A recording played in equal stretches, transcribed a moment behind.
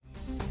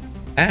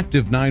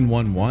Active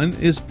 911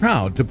 is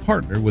proud to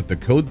partner with the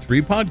Code 3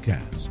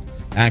 podcast.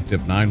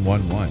 Active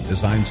 911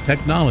 designs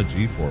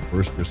technology for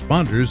first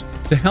responders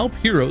to help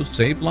heroes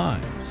save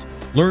lives.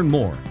 Learn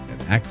more at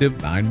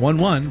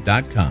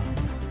active911.com.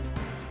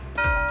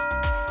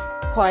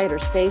 Quieter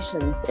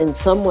stations in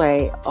some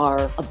way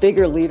are a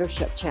bigger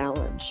leadership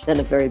challenge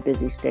than a very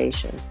busy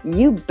station.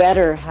 You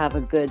better have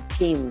a good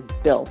team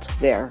built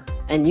there,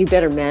 and you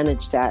better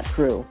manage that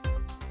crew.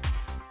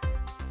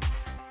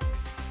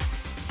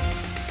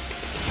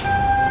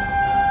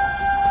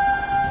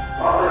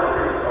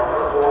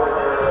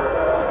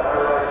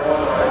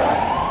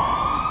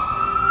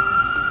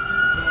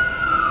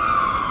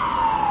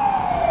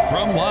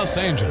 From Los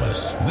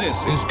Angeles,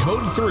 this is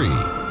Code 3,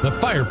 the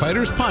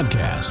Firefighters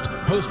Podcast,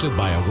 hosted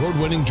by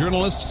award-winning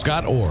journalist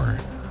Scott Orr.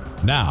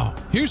 Now,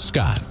 here's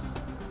Scott.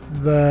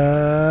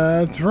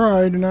 That's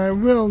right, and I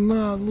will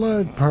not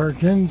let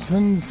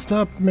Parkinson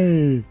stop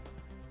me.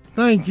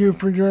 Thank you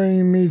for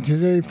joining me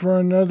today for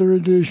another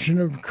edition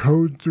of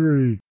Code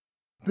 3.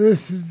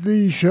 This is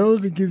the show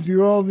that gives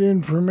you all the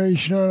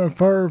information on a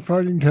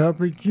firefighting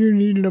topic you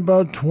need in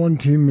about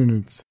 20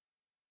 minutes.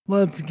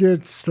 Let's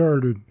get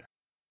started.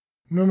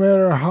 No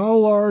matter how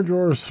large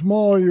or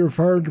small your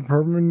fire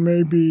department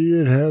may be,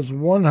 it has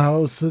one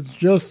house that's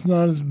just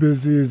not as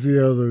busy as the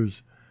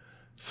others.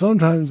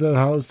 Sometimes that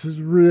house is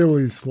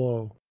really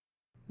slow,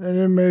 and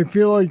it may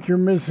feel like you're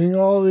missing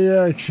all the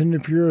action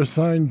if you're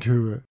assigned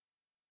to it.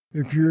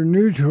 If you're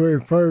new to a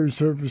fire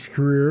service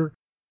career,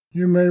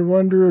 you may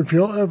wonder if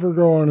you'll ever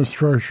go on a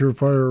structure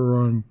fire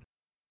run.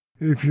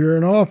 If you're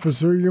an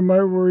officer, you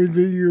might worry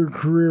that your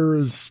career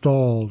is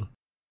stalled.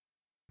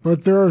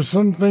 But there are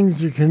some things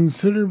to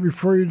consider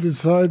before you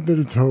decide that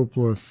it's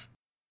hopeless.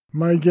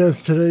 My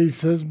guest today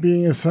says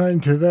being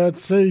assigned to that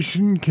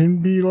station can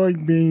be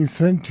like being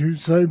sent to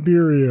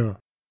Siberia.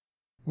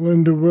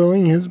 Linda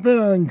Willing has been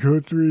on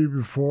Code 3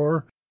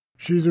 before.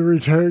 She's a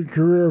retired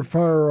career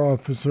fire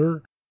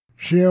officer.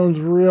 She owns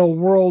Real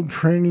World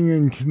Training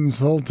and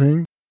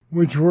Consulting,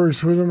 which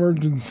works with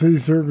emergency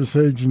service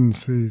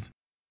agencies.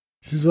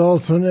 She's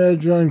also an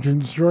adjunct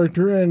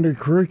instructor and a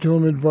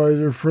curriculum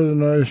advisor for the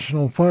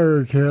National Fire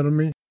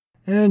Academy,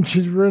 and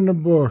she's written a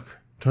book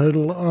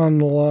titled On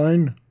the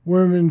Line,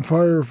 Women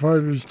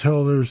Firefighters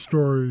Tell Their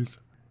Stories.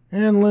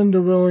 And Linda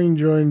Willing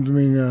joins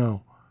me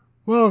now.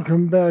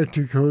 Welcome back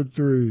to Code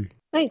 3.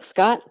 Thanks,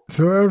 Scott.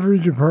 So every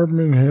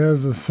department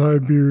has a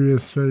Siberia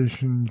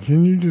station.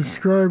 Can you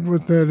describe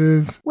what that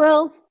is?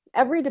 Well,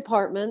 every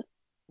department,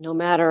 no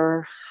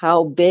matter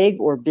how big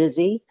or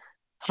busy,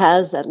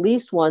 has at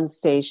least one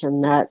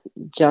station that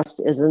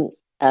just isn't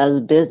as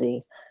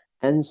busy.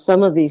 And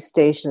some of these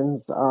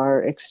stations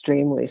are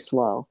extremely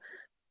slow.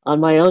 On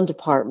my own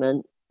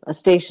department, a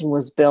station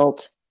was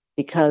built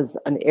because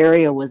an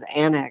area was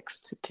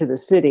annexed to the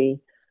city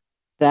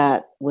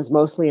that was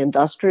mostly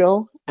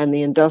industrial, and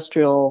the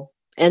industrial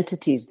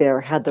entities there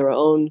had their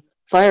own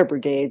fire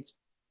brigades,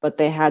 but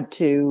they had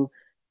to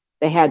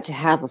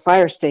have a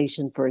fire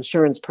station for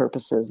insurance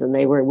purposes, and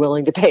they were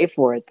willing to pay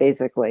for it,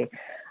 basically.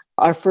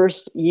 Our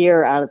first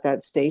year out at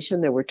that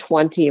station, there were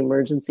 20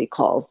 emergency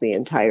calls the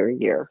entire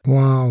year.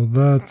 Wow,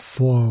 that's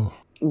slow.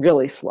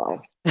 Really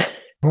slow.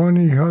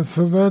 20,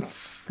 so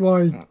that's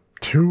like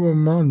 2 a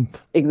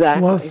month.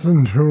 Exactly. Less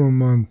than 2 a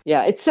month.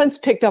 Yeah, it's since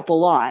picked up a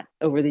lot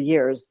over the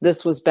years.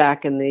 This was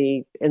back in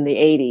the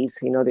 80s,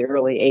 the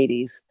early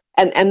 80s.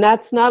 And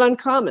that's not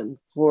uncommon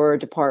for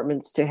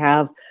departments to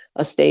have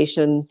a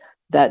station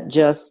that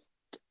just,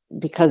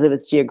 because of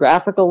its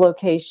geographical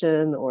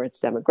location or its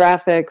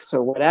demographics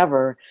or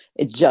whatever,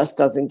 it just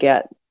doesn't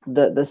get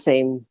the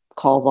same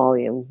call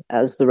volume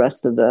as the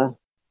rest of the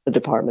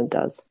department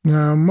does.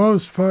 Now,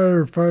 most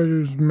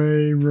firefighters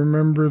may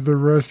remember the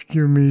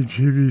Rescue Me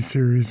TV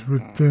series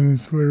with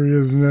Dennis Leary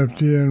as an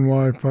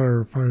FDNY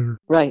firefighter.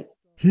 Right.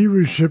 He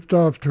was shipped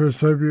off to a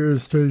Siberia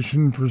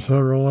station for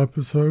several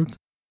episodes.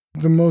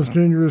 The most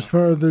dangerous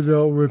fire they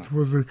dealt with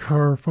was a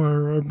car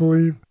fire, I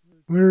believe.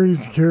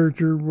 Leary's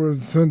character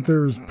was sent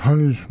there as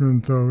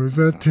punishment, though. Is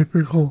that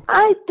typical?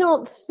 I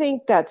don't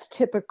think that's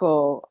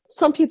typical.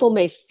 Some people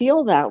may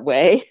feel that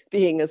way,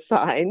 being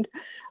assigned,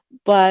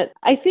 but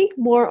I think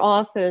more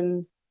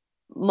often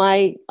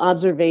my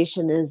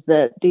observation is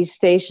that these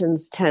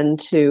stations tend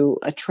to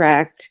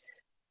attract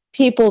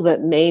people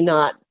that may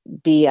not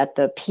be at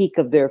the peak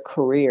of their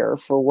career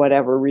for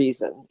whatever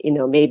reason.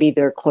 Maybe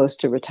they're close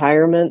to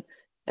retirement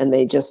and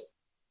they just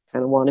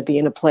kind of want to be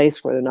in a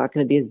place where they're not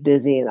going to be as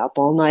busy and up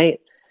all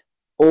night,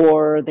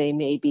 or they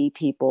may be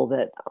people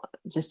that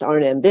just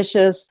aren't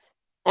ambitious.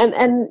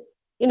 And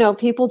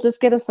people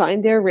just get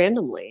assigned there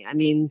randomly. I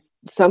mean,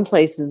 some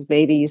places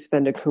maybe you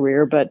spend a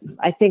career, but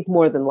I think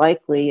more than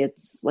likely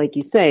it's like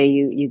you say,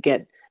 you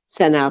get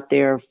sent out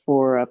there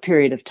for a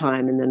period of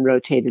time and then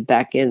rotated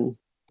back in.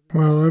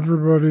 Well,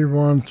 everybody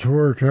wants to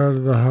work out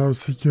of the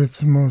house that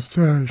gets the most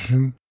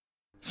action,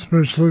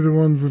 especially the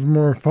ones with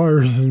more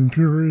fires and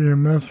fewer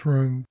EMS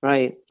runs.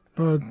 Right.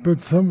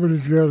 But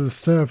somebody's got to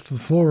staff the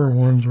slower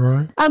ones,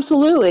 right?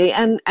 Absolutely.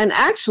 And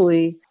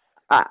actually,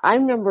 I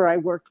remember I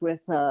worked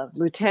with a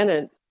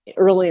lieutenant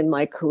early in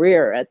my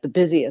career at the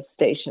busiest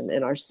station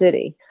in our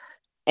city.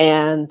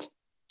 And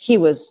he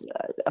was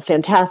a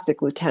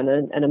fantastic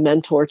lieutenant and a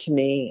mentor to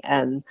me,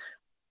 and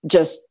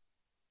just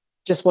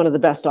one of the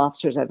best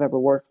officers I've ever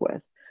worked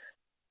with.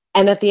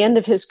 And at the end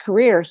of his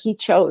career, he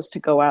chose to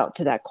go out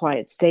to that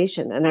quiet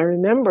station. And I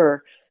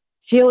remember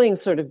feeling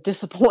sort of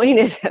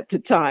disappointed at the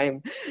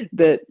time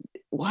that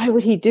why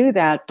would he do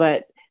that?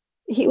 But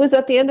he was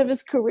at the end of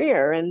his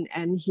career,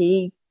 and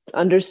he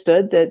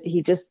understood that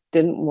he just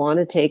didn't want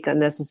to take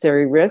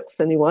unnecessary risks,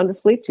 and he wanted to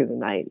sleep through the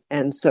night.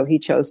 And so he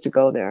chose to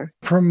go there.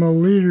 From a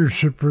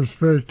leadership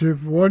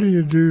perspective, what do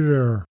you do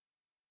there?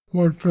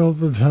 What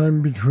fills the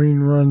time between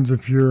runs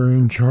if you're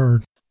in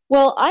charge?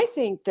 Well, I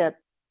think that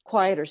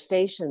quieter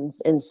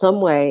stations in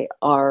some way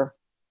are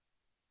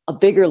a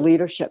bigger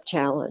leadership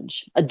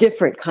challenge, a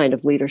different kind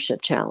of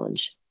leadership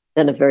challenge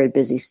than a very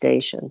busy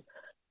station.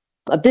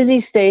 A busy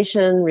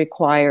station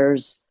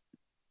requires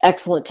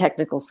excellent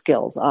technical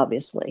skills,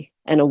 obviously,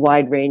 and a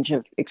wide range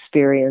of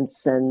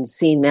experience and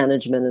scene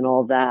management and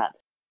all that.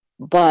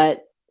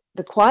 But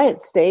the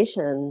quiet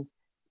station,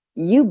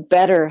 you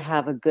better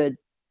have a good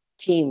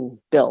team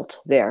built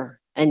there,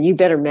 and you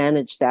better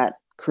manage that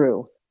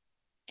crew.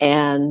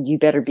 And you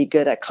better be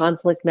good at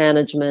conflict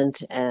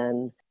management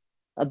and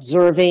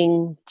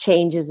observing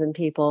changes in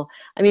people.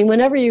 I mean,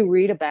 whenever you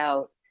read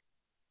about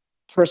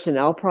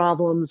personnel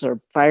problems or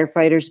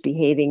firefighters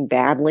behaving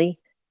badly,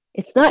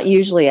 it's not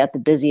usually at the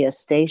busiest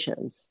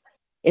stations.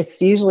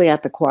 It's usually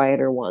at the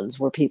quieter ones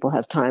where people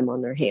have time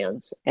on their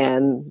hands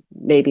and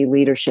maybe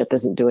leadership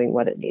isn't doing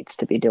what it needs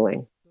to be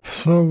doing.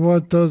 So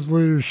what does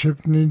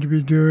leadership need to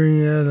be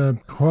doing at a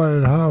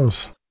quiet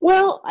house?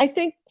 Well, I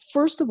think,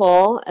 first of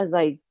all, as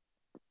I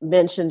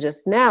mentioned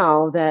just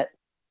now, that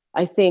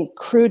I think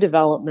crew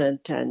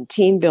development and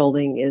team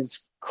building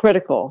is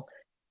critical,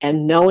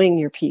 and knowing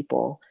your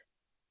people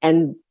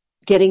and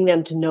getting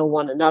them to know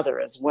one another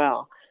as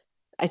well.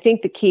 I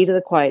think the key to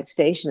the quiet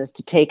station is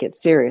to take it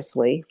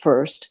seriously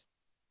first,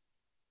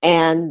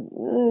 and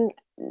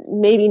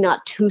maybe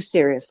not too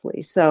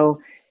seriously. So,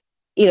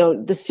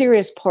 the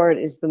serious part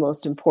is the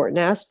most important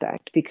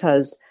aspect,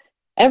 because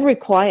every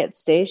quiet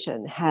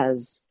station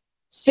has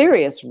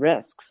serious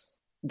risks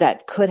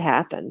that could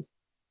happen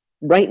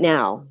right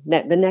now,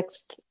 the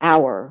next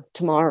hour,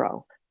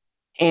 tomorrow.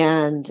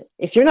 And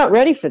if you're not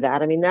ready for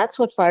that, I mean, that's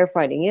what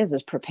firefighting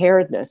is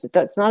preparedness.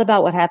 It's not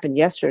about what happened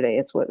yesterday.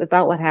 It's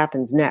about what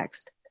happens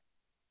next.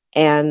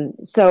 And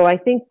so I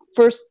think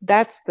first,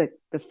 that's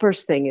the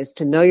first thing, is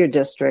to know your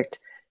district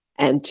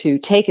and to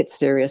take it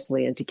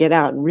seriously and to get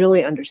out and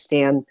really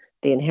understand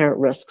the inherent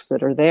risks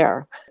that are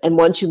there. And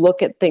once you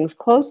look at things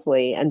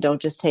closely and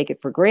don't just take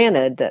it for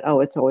granted that,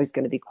 oh, it's always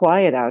going to be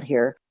quiet out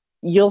here,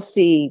 you'll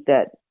see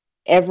that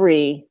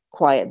every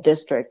quiet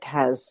district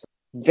has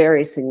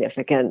very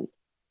significant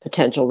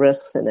potential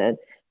risks in it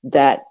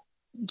that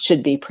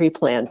should be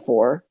pre-planned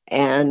for,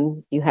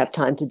 and you have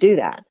time to do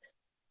that.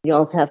 You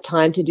also have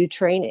time to do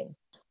training.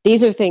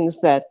 These are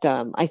things that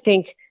I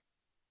think,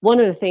 one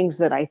of the things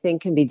that I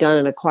think can be done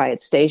in a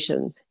quiet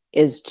station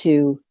is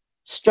to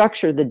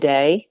structure the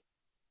day,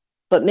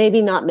 but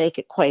maybe not make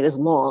it quite as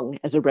long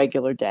as a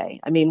regular day.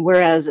 I mean,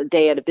 whereas a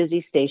day at a busy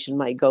station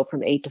might go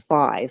from 8 to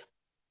 5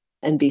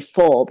 and be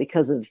full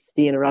because of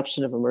the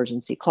interruption of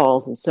emergency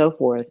calls and so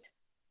forth,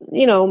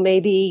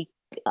 maybe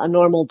a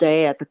normal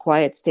day at the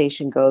quiet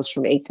station goes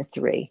from 8 to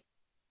 3.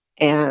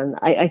 And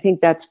I think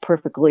that's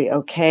perfectly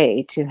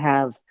okay to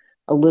have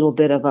a little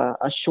bit of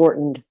a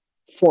shortened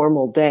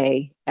formal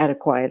day at a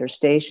quieter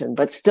station,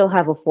 but still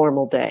have a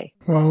formal day.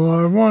 Well,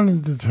 I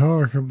wanted to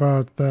talk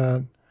about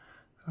that.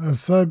 A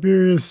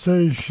Siberia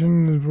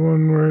station is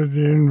one where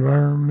the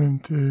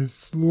environment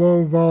is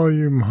low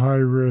volume, high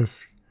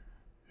risk,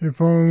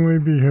 if only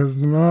because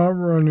not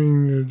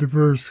running the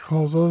diverse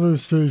calls other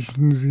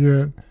stations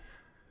get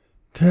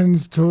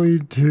tends to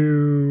lead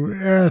to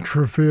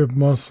atrophy of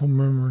muscle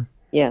memory.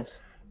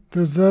 Yes.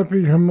 Does that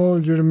become a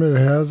legitimate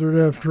hazard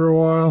after a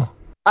while?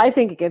 I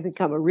think it can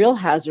become a real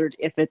hazard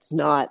if it's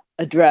not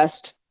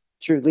addressed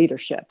through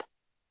leadership.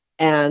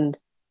 And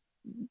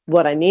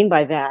what I mean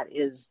by that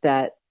is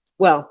that,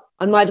 well,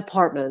 on my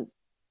department,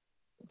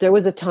 there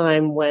was a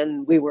time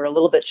when we were a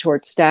little bit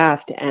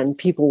short-staffed and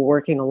people were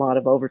working a lot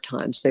of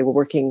overtime. So they were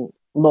working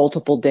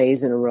multiple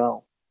days in a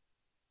row.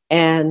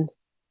 And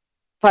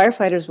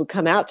firefighters would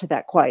come out to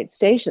that quiet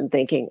station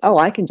thinking, oh,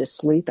 I can just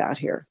sleep out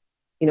here.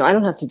 I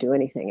don't have to do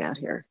anything out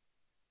here.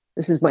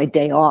 This is my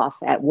day off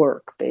at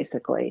work,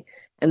 basically.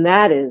 And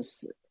that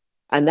is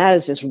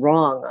just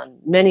wrong on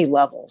many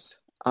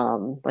levels.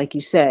 Like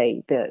you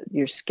say,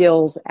 your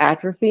skills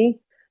atrophy,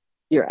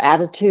 your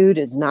attitude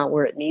is not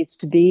where it needs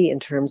to be in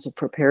terms of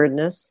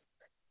preparedness.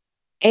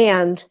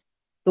 And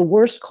the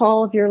worst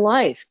call of your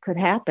life could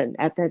happen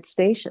at that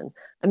station.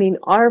 I mean,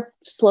 our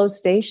slow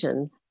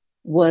station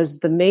was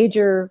the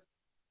major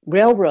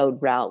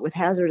railroad route with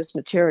hazardous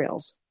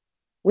materials.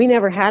 We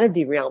never had a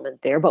derailment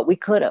there, but we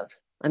could have.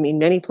 I mean,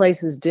 many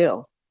places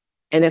do.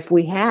 And if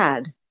we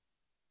had,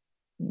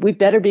 we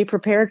better be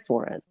prepared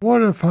for it.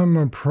 What if I'm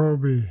a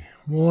probie?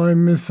 Will I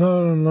miss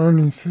out on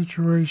learning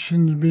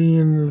situations being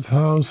in this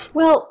house?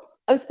 Well,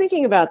 I was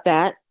thinking about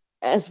that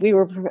as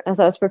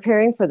I was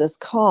preparing for this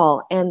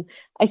call, and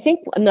I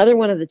think another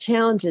one of the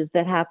challenges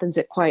that happens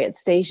at quiet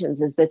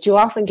stations is that you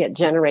often get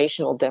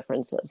generational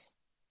differences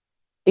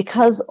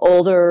because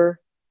older,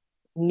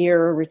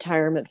 near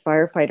retirement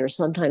firefighters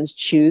sometimes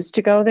choose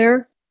to go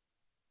there,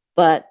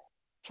 but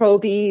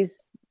probies,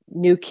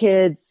 new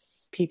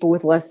kids, people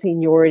with less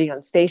seniority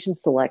on station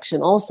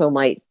selection also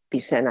might be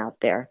sent out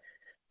there.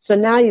 So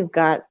now you've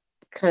got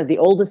kind of the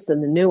oldest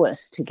and the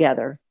newest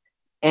together,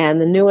 and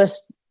the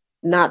newest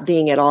not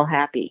being at all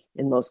happy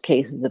in most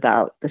cases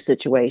about the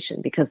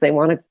situation because they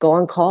want to go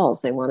on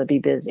calls, they want to be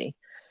busy.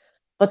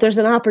 But there's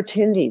an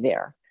opportunity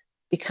there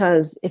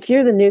because if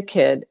you're the new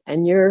kid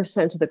and you're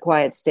sent to the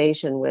quiet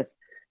station with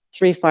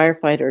 3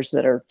 firefighters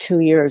that are 2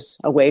 years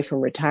away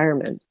from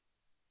retirement,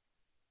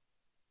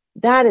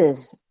 that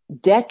is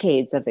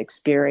decades of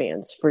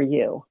experience for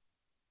you.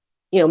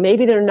 You know,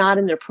 maybe they're not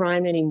in their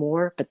prime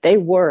anymore, but they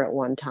were at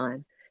one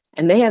time.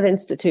 And they have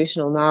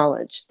institutional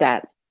knowledge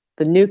that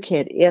the new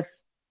kid, if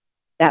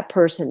that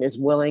person is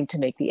willing to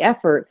make the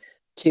effort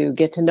to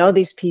get to know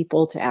these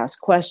people, to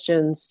ask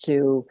questions,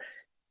 to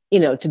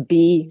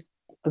be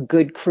a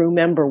good crew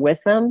member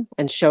with them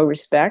and show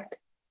respect,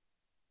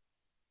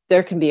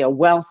 there can be a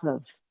wealth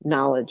of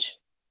knowledge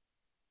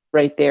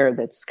right there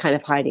that's kind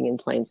of hiding in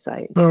plain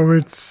sight. So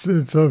it's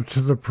up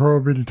to the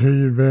probie to take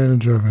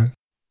advantage of it.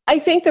 I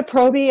think the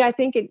probie, I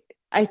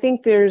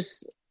think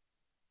there's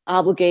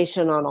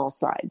obligation on all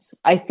sides.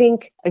 I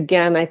think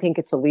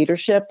it's a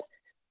leadership.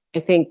 I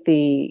think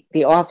the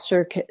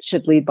officer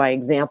should lead by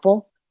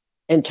example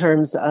in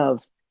terms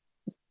of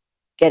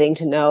getting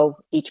to know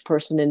each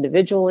person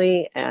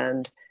individually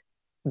and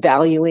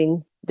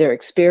valuing their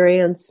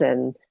experience.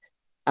 And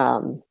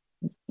no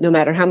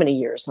matter how many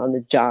years on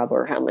the job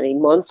or how many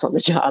months on the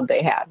job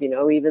they have,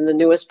 even the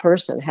newest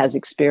person has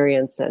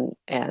experience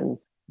and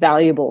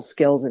valuable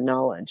skills and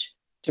knowledge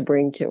to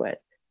bring to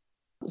it.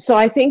 So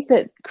I think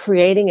that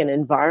creating an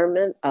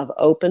environment of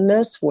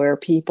openness where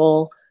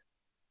people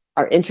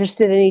are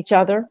interested in each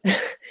other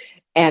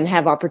and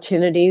have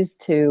opportunities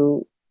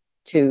to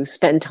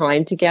spend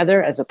time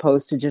together as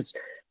opposed to just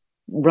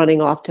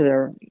running off to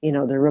their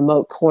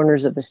remote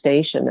corners of the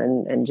station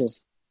and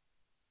just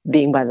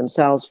being by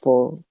themselves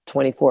for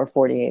 24,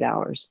 48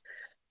 hours,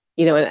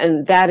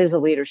 and that is a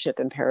leadership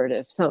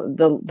imperative. So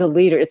the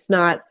leader, it's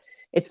not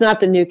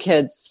the new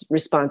kid's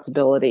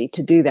responsibility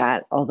to do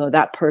that, although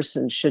that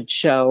person should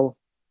show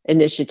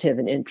initiative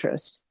and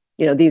interest.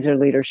 These are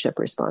leadership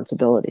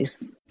responsibilities.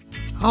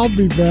 I'll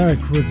be back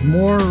with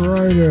more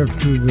right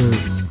after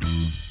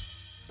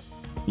this.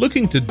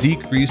 Looking to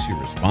decrease your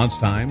response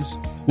times?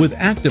 With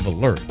Active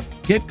Alert,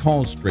 get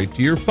calls straight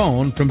to your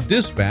phone from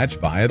dispatch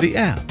via the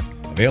app,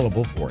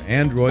 available for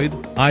Android,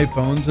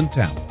 iPhones, and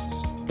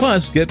tablets.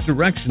 Plus, get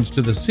directions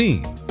to the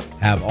scene,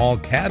 have all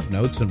CAD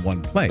notes in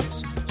one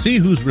place, see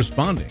who's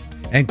responding,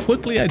 and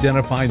quickly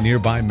identify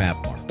nearby map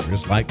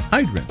markers like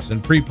hydrants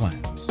and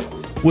pre-plans.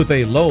 With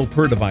a low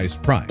per-device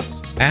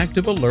price,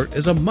 Active Alert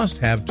is a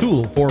must-have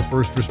tool for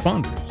first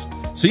responders.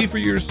 See for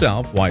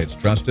yourself why it's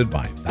trusted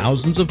by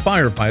thousands of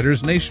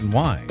firefighters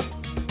nationwide.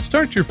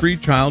 Start your free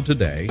trial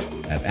today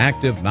at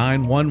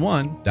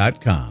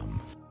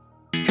active911.com.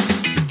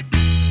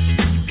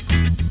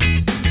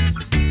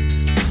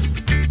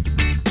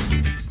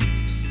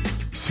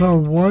 So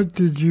what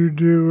did you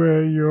do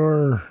at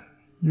your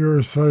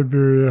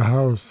Siberia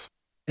house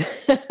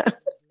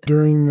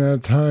during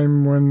that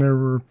time when there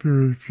were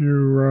very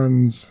few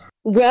runs?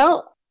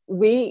 Well,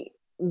 we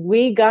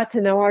got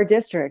to know our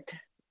district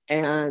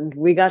and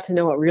we got to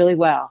know it really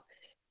well.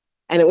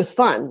 And it was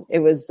fun.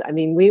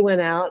 We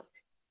went out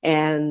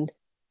and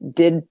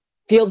did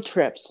field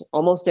trips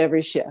almost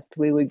every shift.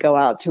 We would go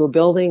out to a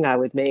building. I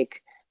would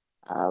make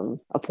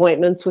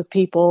appointments with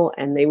people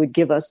and they would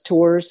give us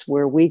tours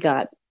where we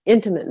got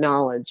intimate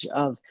knowledge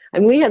of,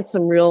 and we had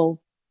some we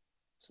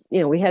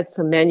had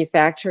some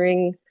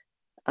manufacturing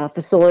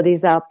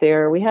facilities out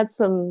there. We had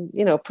some,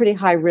 pretty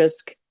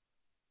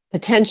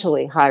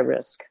potentially high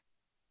risk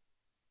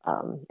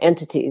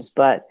entities.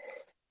 But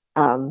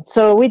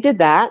so we did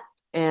that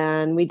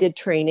and we did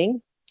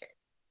training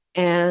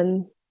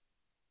and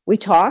we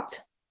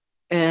talked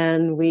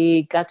and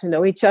we got to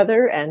know each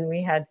other and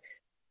we had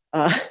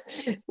a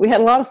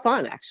lot of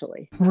fun,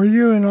 actually. Were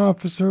you an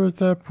officer at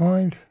that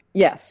point?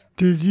 Yes.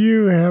 Did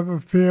you have a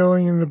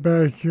feeling in the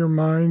back of your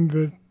mind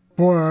that,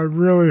 boy, I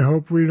really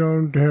hope we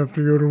don't have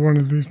to go to one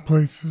of these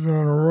places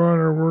on a run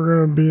or we're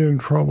going to be in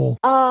trouble?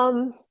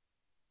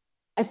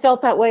 I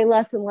felt that way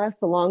less and less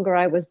the longer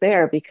I was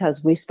there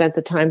because we spent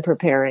the time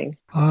preparing.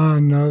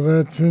 No,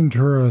 that's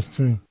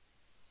interesting.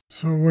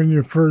 So when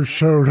you first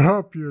showed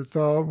up, your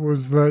thought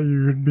was that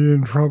you could be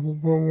in trouble,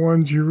 but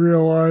once you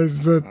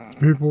realized that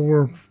people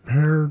were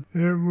prepared,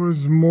 it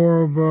was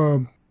more of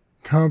a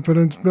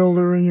confidence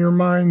builder in your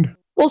mind?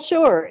 Well,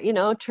 sure.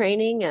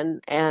 Training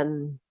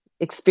and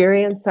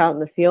experience out in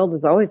the field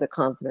is always a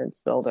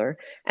confidence builder.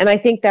 And I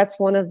think that's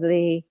one of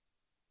the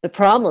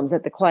problems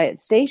at the quiet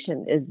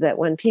station is that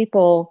when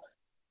people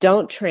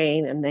don't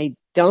train and they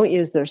don't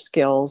use their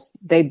skills,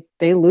 they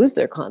lose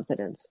their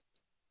confidence.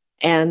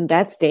 And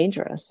that's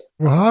dangerous.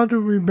 Well, how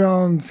do we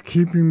balance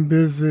keeping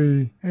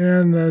busy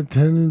and that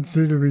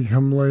tendency to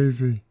become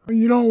lazy?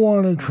 You don't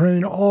want to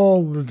train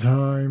all the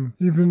time,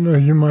 even though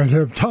you might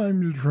have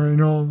time to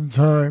train all the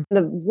time.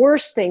 The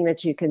worst thing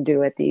that you can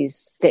do at these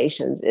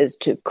stations is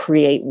to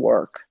create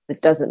work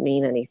that doesn't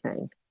mean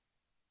anything.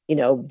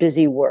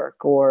 Busy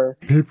work, or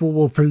people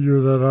will figure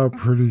that out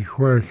pretty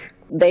quick.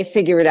 They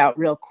figure it out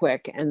real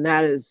quick. And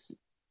that is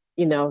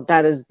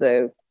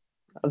a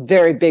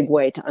very big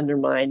way to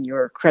undermine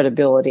your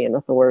credibility and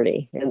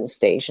authority in the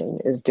station,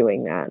 is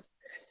doing that.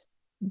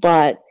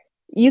 But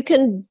you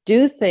can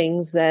do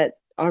things that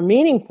are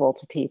meaningful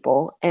to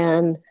people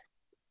and,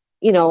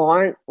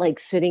 aren't like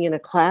sitting in a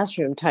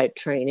classroom type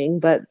training.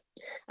 But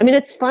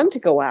it's fun to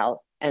go out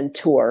and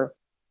tour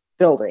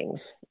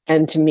buildings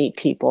and to meet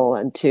people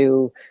and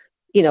to,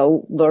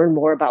 learn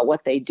more about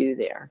what they do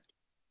there.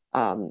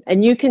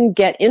 And you can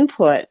get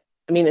input.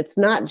 It's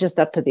not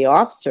just up to the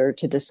officer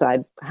to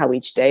decide how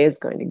each day is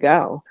going to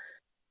go.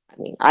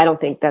 I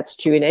don't think that's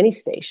true in any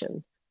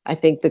station. I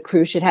think the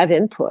crew should have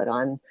input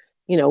on,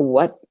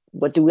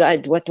 what do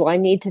I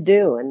need to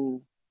do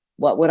and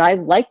what would I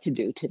like to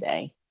do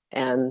today?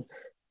 And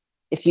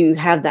if you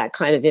have that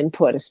kind of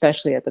input,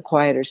 especially at the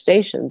quieter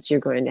stations, you're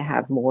going to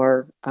have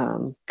more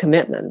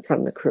commitment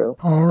from the crew.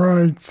 All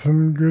right,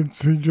 some good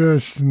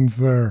suggestions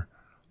there.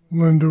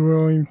 Linda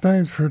Willing,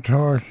 thanks for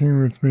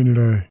talking with me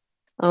today.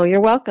 Oh,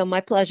 you're welcome.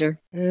 My pleasure.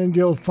 And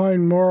you'll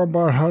find more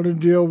about how to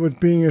deal with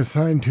being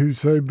assigned to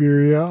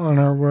Siberia on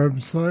our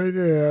website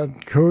at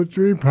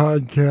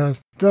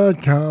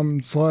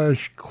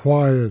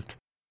code3podcast.com/quiet.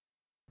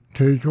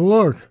 Take a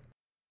look.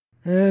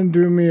 And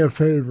do me a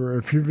favor,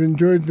 if you've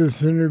enjoyed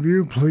this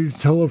interview, please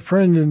tell a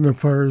friend in the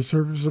fire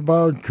service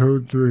about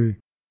Code 3.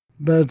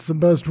 That's the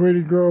best way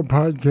to grow a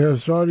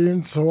podcast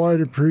audience, so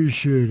I'd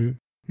appreciate it.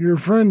 Your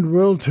friend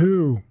will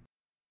too.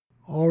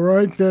 All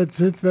right, that's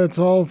it. That's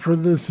all for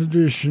this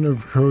edition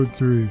of Code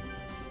 3.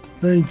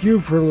 Thank you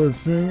for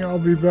listening. I'll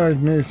be back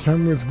next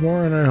time with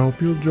more, and I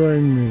hope you'll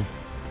join me.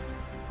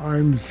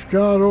 I'm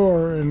Scott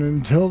Orr, and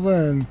until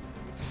then,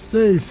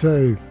 stay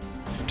safe.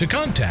 To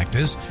contact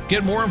us,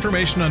 get more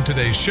information on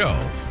today's show,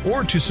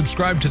 or to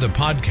subscribe to the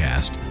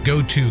podcast,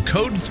 go to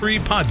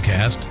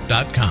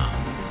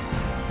code3podcast.com.